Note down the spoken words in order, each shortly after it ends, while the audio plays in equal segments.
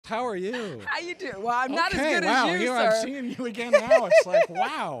How are you? How you doing? Well, I'm not as good wow. as you, Here sir. I'm seeing you again now. It's like,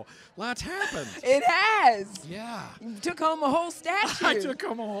 wow, lots happened. It has. Yeah. You took home a whole statue. I took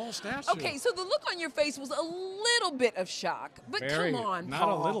home a whole statue. Okay, so the look on your face was a little bit of shock, but come on, not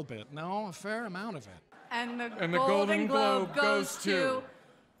Paul. a little bit. No, a fair amount of it. And the And the Golden Globe goes to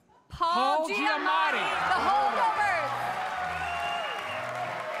Paul Giamatti. The Holdovers.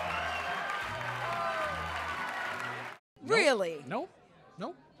 Really? Nope.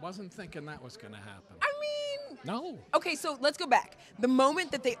 Nope. Wasn't thinking that was going to happen. I mean, No. okay, so let's go back. The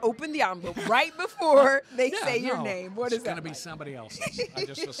moment that they open the envelope, right before they say your no. name, what is It's that? going to be somebody else's. I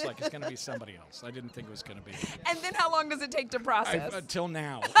just was like, it's going to be somebody else. I didn't think it was going to be. And then how long does it take to process? Until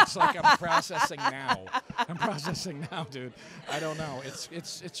now. It's like I'm processing now. I'm processing now, dude. I don't know.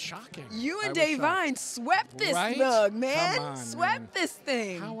 It's shocking. You and I was Dave shocked. Vine swept this Right? mug, man. Come on, swept man. this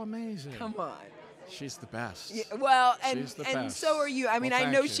thing. How amazing. Come on. She's the best. Yeah, well, She's the and best. so are you. I mean, Well, I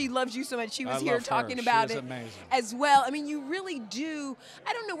thank know you. she loves you so much. She was I here love her. talking She about is it amazing. as well. I mean, you really do.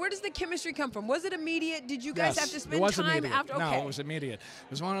 I don't know, where does the chemistry come from? Was it immediate? Did you guys Yes, have to it spend was time immediate. after? Okay. No, it was immediate. It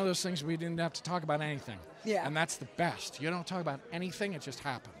was one of those things we didn't have to talk about anything. Yeah. And that's the best. You don't talk about anything, it just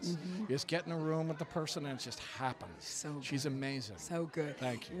happens. You just get in a room with the person and it just happens. So She's amazing. So good.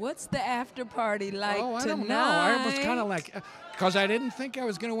 Thank you. What's the after party like I tonight? don't know. I was kind of like, because I didn't think I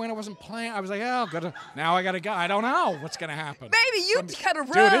was going to win. I wasn't playing. I was like, oh, now I got to go. I don't know what's going to happen. Baby, you cut a rug.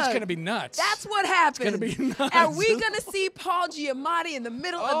 Dude, it's going to be nuts. That's what happened. It's going to be nuts. Are we going to see Paul Giamatti in the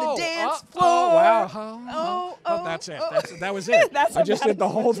middle of the dance floor? Oh, wow. Oh, that's it. That was it. That's I just about did the it.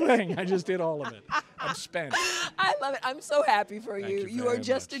 whole thing. I just did all of it. I'm spent. I love it. I'm so happy for Thank you. you are very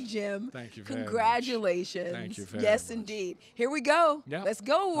just much. a gem. Thank you very much. Congratulations. Thank you very yes, much. indeed. Here we go. Yep. Let's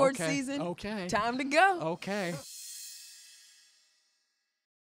go, award Okay. season. Okay. Time to go. Okay.